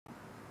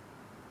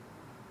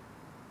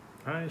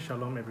Hi,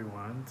 Shalom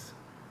everyone.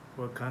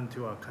 Welcome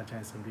to our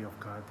Kajang Assembly of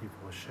God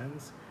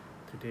Devotions.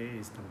 Today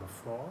is number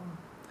 4,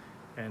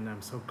 and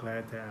I'm so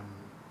glad that I'm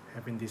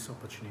having this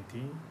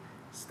opportunity,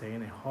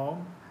 staying at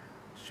home,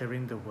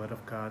 sharing the Word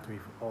of God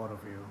with all of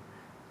you.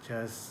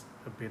 Just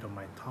a bit of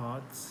my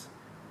thoughts,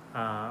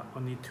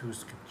 only 2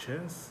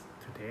 scriptures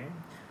today.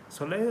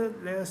 So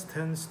let us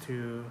turn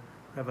to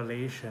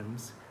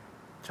Revelations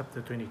chapter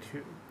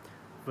 22,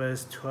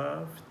 verse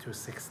 12 to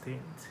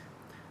 16.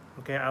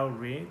 Okay, I'll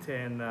read,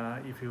 and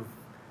if you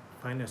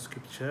find a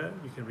scripture,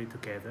 you can read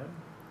together.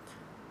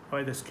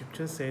 Or the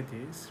scripture says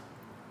this,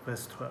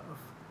 verse 12.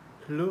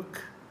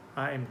 Look,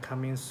 I am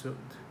coming soon.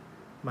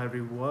 My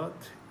reward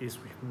is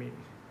with me,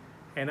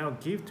 and I'll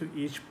give to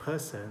each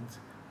person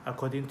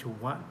according to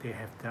what they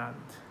have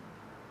done.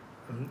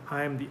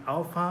 I am the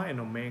Alpha and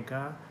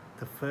Omega,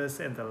 the first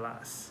and the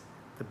last,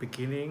 the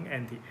beginning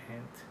and the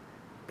end.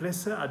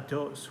 Blessed are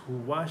those who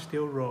wash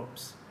their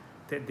robes,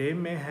 that they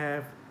may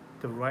have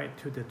the right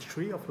to the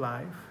tree of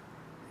life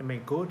and may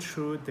go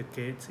through the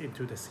gates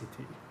into the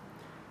city.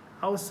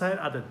 Outside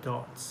are the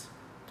dogs,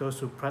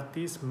 those who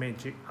practice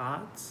magic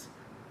arts,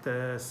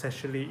 the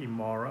sexually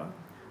immoral,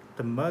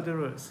 the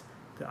murderers,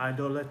 the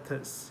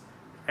idolaters,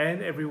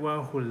 and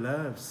everyone who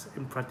loves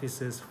and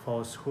practices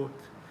falsehood.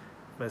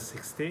 Verse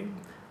 16,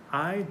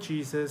 I,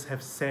 Jesus,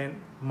 have sent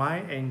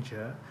my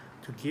angel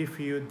to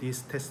give you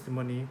this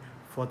testimony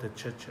for the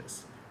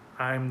churches.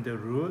 I am the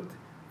root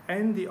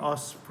and the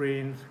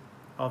offspring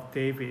of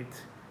David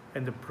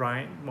and the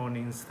bright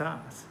morning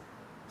stars.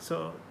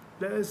 So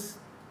let us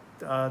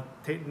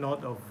take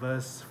note of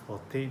verse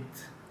 14.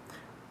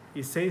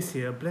 It says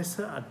here,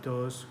 blessed are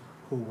those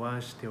who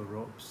wash their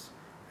robes.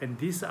 And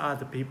these are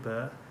the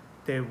people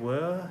that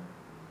will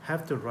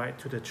have the right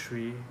to the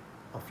tree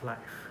of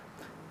life.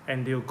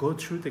 And they'll go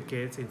through the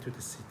gates into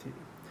the city.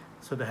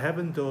 So the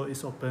heaven door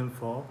is open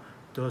for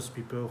those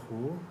people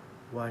who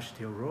wash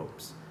their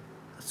robes.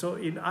 So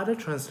in other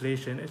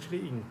translation, actually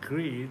in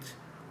Greek,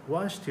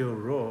 wash your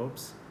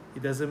robes,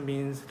 it doesn't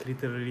mean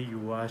literally you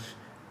wash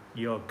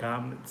your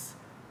garments,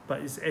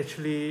 but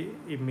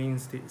it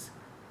means this.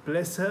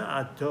 Blessed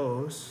are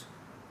those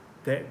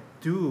that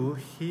do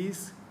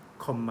his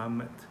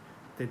commandment,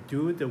 that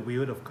do the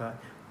will of God.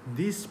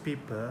 These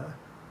people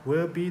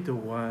will be the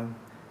one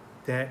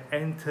that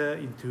enter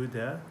into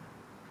the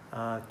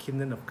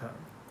kingdom of God,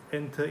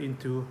 enter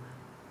into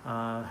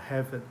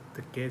heaven,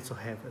 the gates of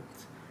heaven,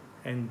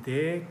 and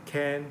they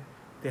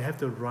have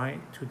the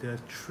right to the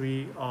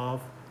tree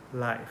of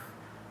life.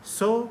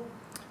 So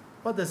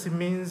what does it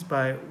mean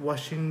by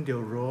washing their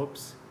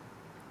robes?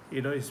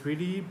 It's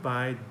really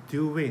by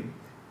doing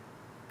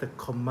the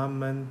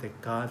commandment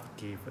that God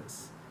gave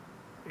us.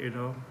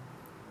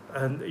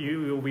 And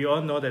we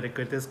all know that the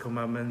greatest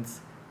commandment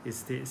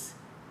is this,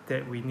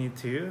 that we need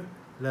to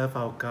love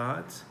our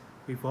God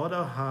with all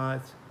our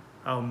heart,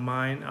 our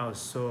mind, our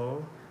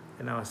soul,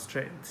 and our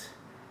strength.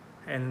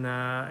 And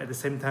at the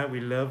same time,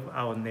 we love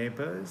our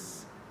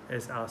neighbors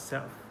as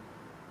ourselves.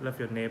 Love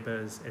your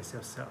neighbors as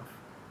yourself.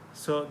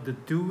 So the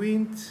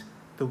doing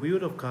the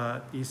will of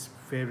God is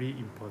very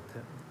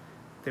important.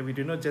 That we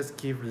do not just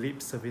give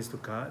lip service to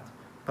God,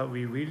 but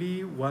we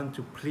really want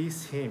to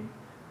please Him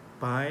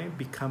by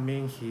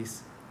becoming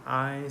His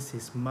eyes,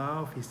 His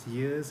mouth, His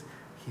ears,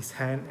 His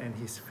hand, and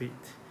His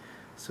feet.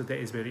 So that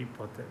is very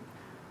important.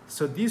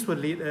 So this will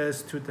lead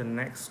us to the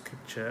next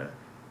scripture,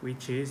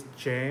 which is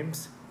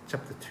James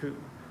chapter 2,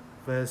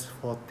 verse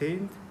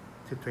 14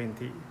 to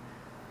 20.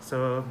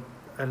 So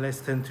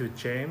let's turn to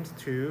James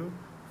 2,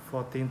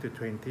 14 to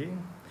 20.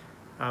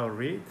 I'll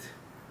read.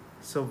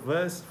 So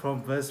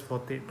from verse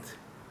 14.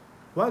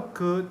 What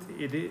good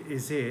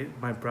is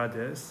it, my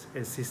brothers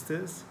and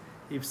sisters,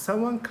 if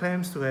someone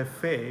claims to have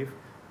faith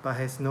but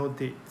has no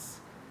deeds?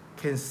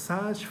 Can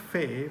such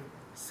faith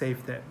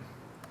save them?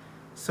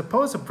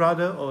 Suppose a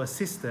brother or a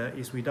sister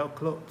is without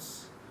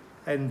clothes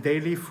and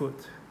daily food.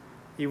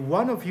 If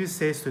one of you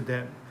says to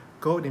them,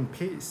 go in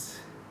peace,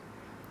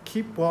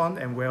 keep warm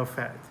and well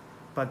fed,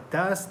 but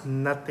does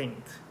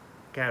nothing,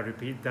 okay, I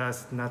repeat,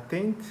 does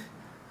nothing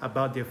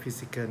about their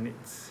physical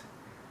needs,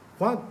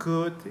 what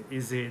good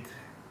is it?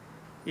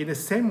 In the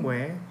same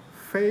way,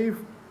 faith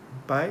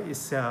by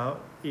itself,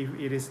 if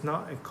it is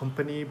not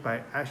accompanied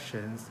by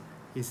actions,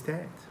 is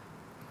dead.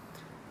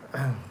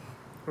 All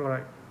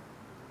right.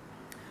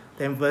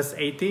 Then verse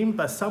 18,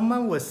 but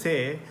someone will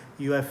say,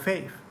 you have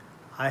faith,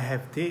 I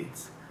have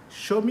deeds.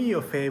 Show me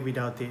your faith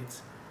without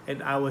deeds,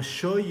 and I will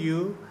show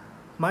you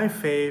my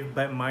faith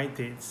by my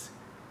deeds.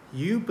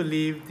 You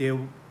believe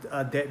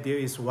that there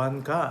is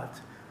one God.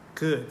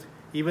 Good.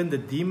 Even the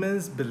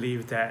demons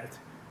believe that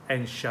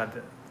and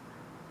shudder.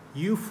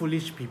 You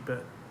foolish people,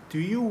 do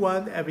you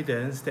want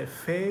evidence that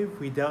faith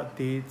without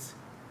deeds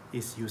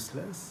is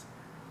useless?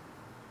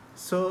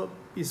 So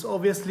it's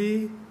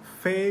obviously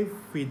faith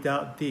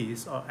without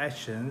deeds or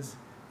actions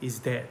is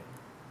dead,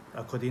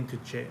 according to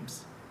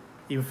James.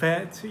 In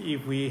fact,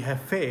 if we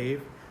have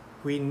faith,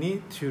 we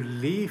need to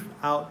live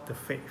out the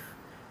faith.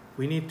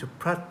 We need to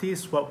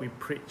practice what we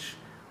preach.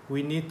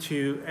 We need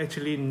to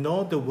actually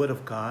know the Word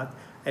of God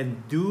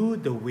and do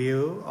the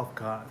will of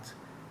God,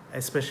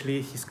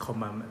 especially His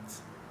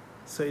commandments.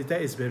 So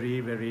that is very,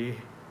 very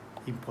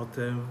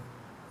important,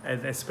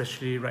 and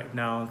especially right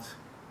now,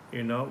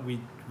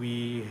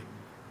 we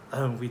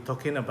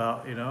talking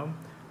about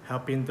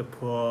helping the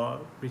poor,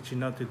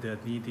 reaching out to the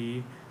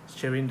needy,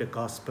 sharing the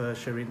gospel,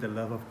 sharing the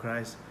love of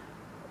Christ.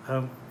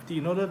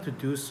 In order to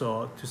do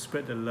so, to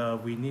spread the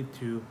love, we need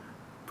to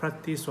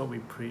practice what we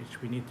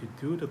preach. We need to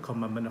do the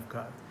commandment of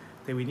God.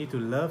 That we need to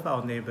love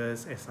our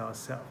neighbors as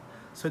ourselves.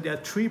 So there are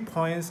 3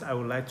 points I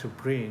would like to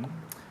bring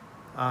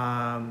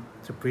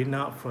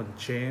out from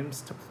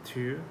James chapter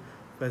 2,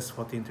 verse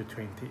 14 to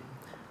 20.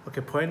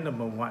 Okay, point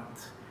number 1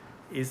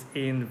 is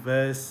in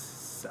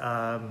verse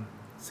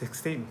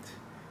 16.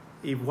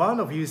 If one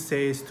of you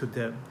says to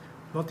them,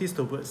 notice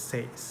the word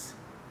says,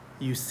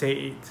 you say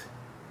it,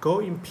 go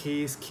in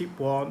peace, keep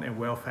warm and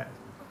well fed.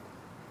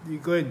 You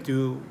go and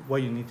do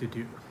what you need to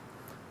do,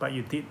 but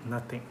you did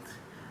nothing.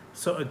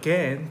 So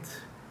again,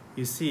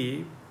 you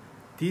see,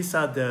 these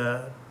are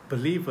the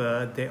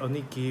believer, they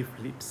only give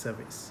lip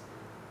service.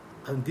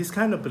 And this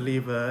kind of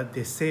believer,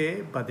 they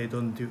say, but they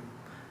don't do.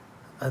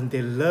 And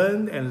they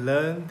learn and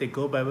learn, they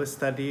go Bible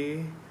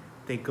study,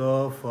 they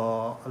go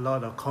for a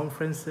lot of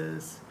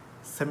conferences,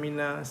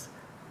 seminars,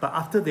 but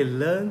after they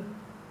learn,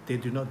 they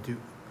do not do.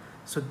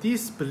 So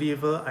this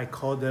believer, I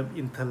call them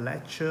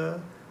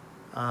intellectual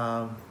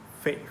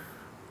faith.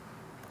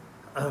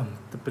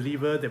 The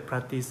believer, they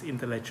practice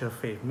intellectual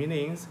faith,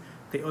 meaning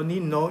they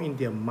only know in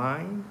their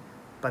mind,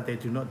 but they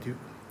do not do.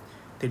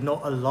 They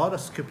know a lot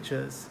of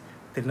scriptures,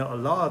 they know a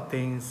lot of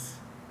things,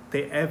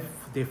 they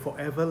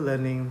forever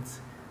learning,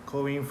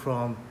 going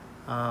from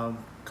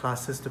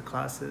classes to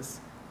classes,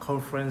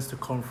 conference to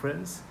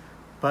conference.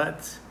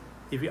 But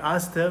if you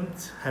ask them,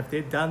 have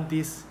they done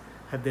this?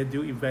 Have they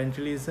do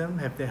evangelism?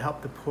 Have they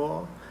helped the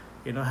poor?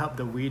 Help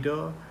the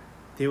widow?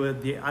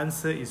 The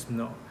answer is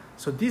no.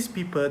 So these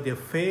people, their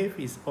faith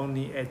is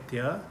only at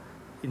their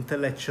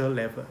intellectual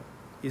level.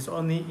 It's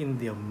only in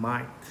their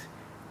mind.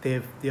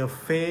 Their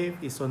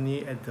faith is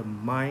only at the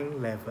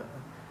mind level.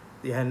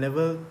 They have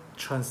never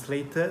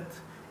translated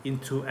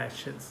into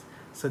actions.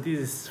 So this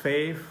is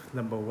faith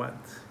number 1.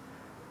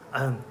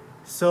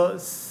 So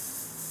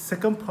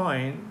second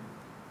point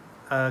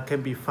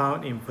can be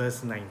found in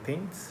verse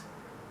 19.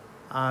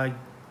 I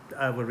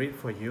will read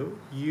for you.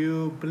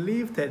 You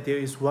believe that there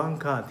is one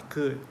God,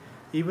 good.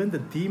 Even the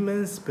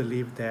demons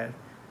believe that,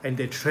 and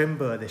they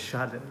tremble, they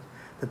shudder.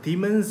 The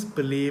demons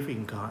believe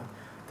in God.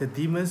 The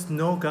demons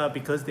know God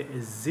because they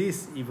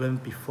exist even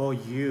before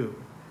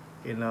you.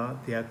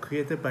 They are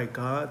created by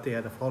God. They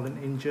are the fallen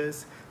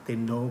angels. They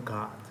know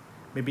God.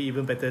 Maybe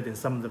even better than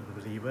some of the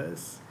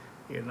believers,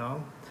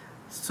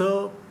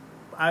 So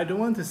I don't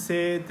want to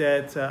say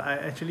that, I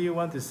actually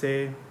want to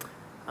say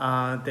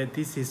that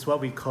this is what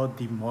we call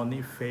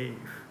demonic faith,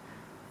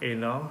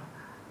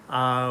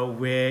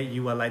 where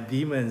you are like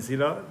demons,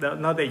 not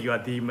that you are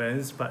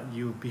demons, but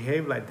you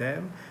behave like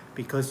them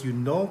because you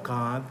know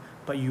God,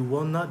 but you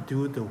will not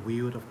do the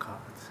will of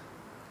God.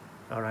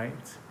 All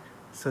right?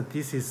 So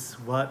this is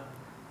what,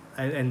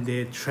 and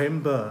they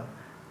tremble.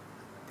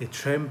 They're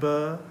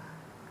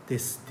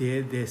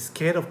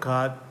scared of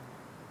God.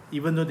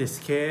 Even though they're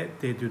scared,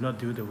 they do not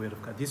do the will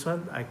of God. This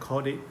one, I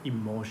call it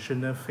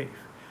emotional faith.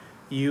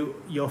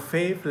 Your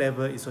faith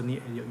level is only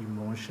at your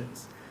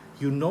emotions.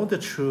 You know the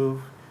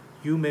truth.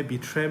 You may be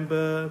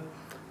tremble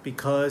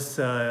because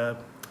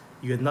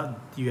you have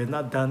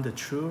not done the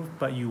truth,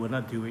 but you will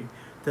not do it.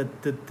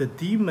 The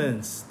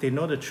demons, they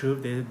know the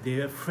truth.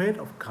 They're afraid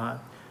of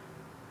God.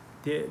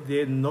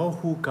 They know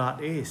who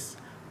God is,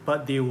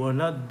 but they will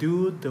not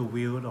do the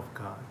will of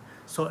God.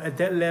 So at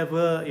that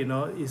level,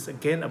 it's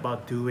again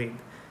about doing.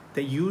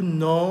 That you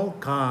know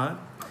God,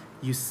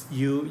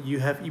 you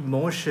have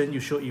emotion, you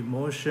show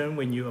emotion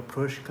when you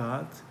approach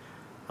God,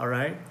 all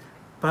right?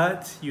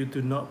 But you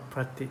do not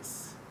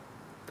practice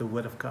the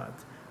word of God.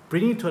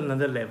 Bring it to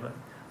another level.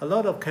 A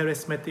lot of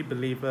charismatic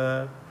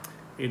believers,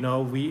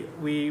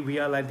 we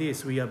are like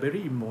this. We are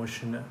very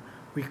emotional.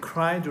 We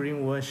cry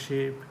during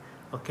worship.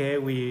 Okay,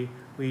 we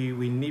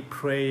need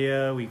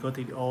prayer. We go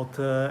to the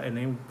altar, and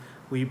then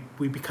we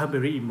become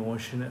very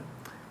emotional.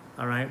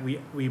 All right,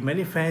 we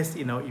manifest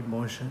in our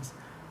emotions.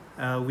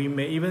 We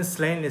may even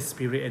slay the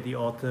spirit at the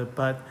altar.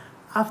 But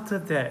after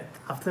that,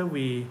 after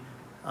we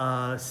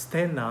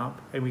stand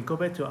up and we go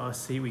back to our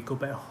seat, we go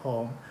back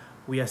home,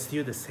 we are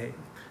still the same.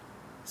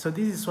 So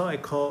this is what I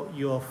call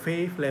your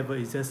faith level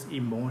is just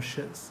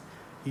emotions.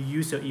 You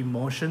use your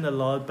emotion a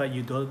lot, but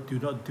you do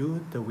not do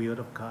the will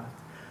of God.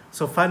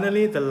 So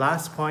finally, the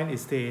last point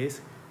is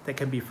this, that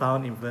can be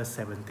found in verse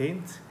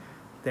 17,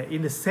 that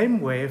in the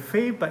same way,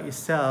 faith by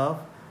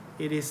itself,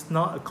 it is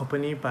not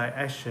accompanied by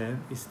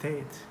action, it's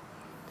dead.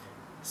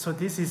 So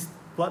this is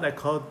what I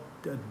call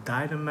the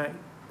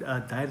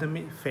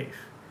dynamic faith,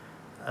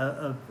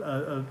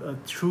 a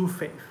true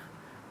faith.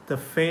 The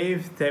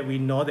faith that we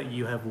know that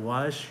you have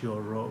washed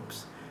your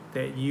robes,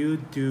 that you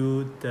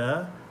do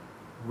the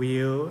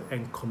will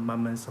and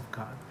commandments of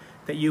God.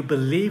 that you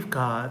believe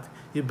God,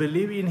 you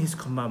believe in His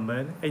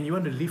commandment, and you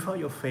want to live out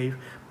your faith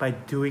by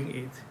doing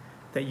it.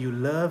 That you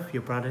love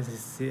your brothers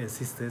and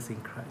sisters in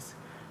Christ.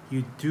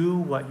 You do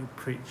what you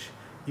preach.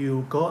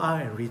 You go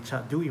out and reach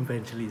out, do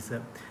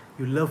evangelism.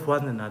 You love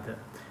one another.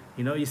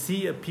 You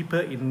see people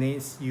in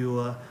need,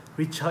 you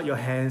reach out your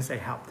hands and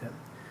help them.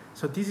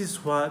 So this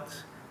is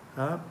what,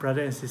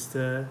 brother and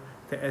sister,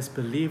 that as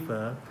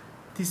believer,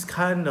 this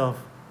kind of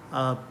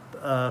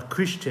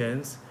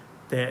Christians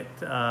that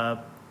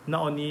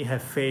not only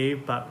have faith,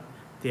 but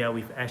they are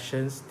with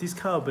actions. This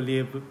kind of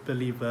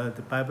believer,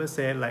 the Bible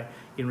said, like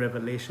in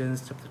Revelation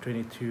chapter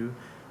 22,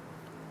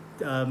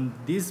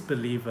 this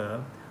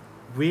believer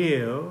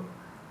will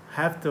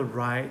have the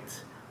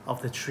right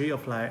of the tree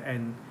of life,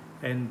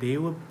 and they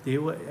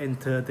will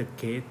enter the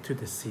gate to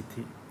the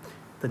city,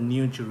 the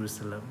New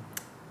Jerusalem.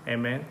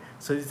 Amen.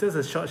 So it's just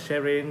a short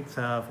sharing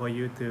for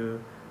you to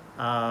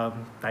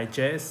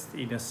digest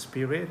in your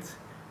spirit,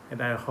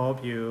 and I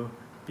hope you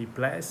be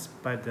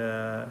blessed by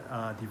the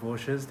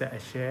devotions that I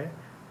share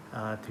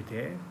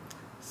today.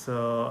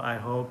 So I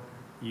hope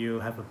you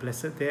have a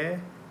blessed day.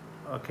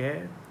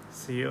 Okay,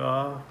 see you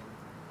all.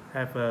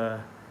 Have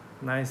a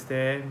nice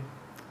day.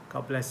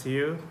 God bless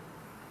you.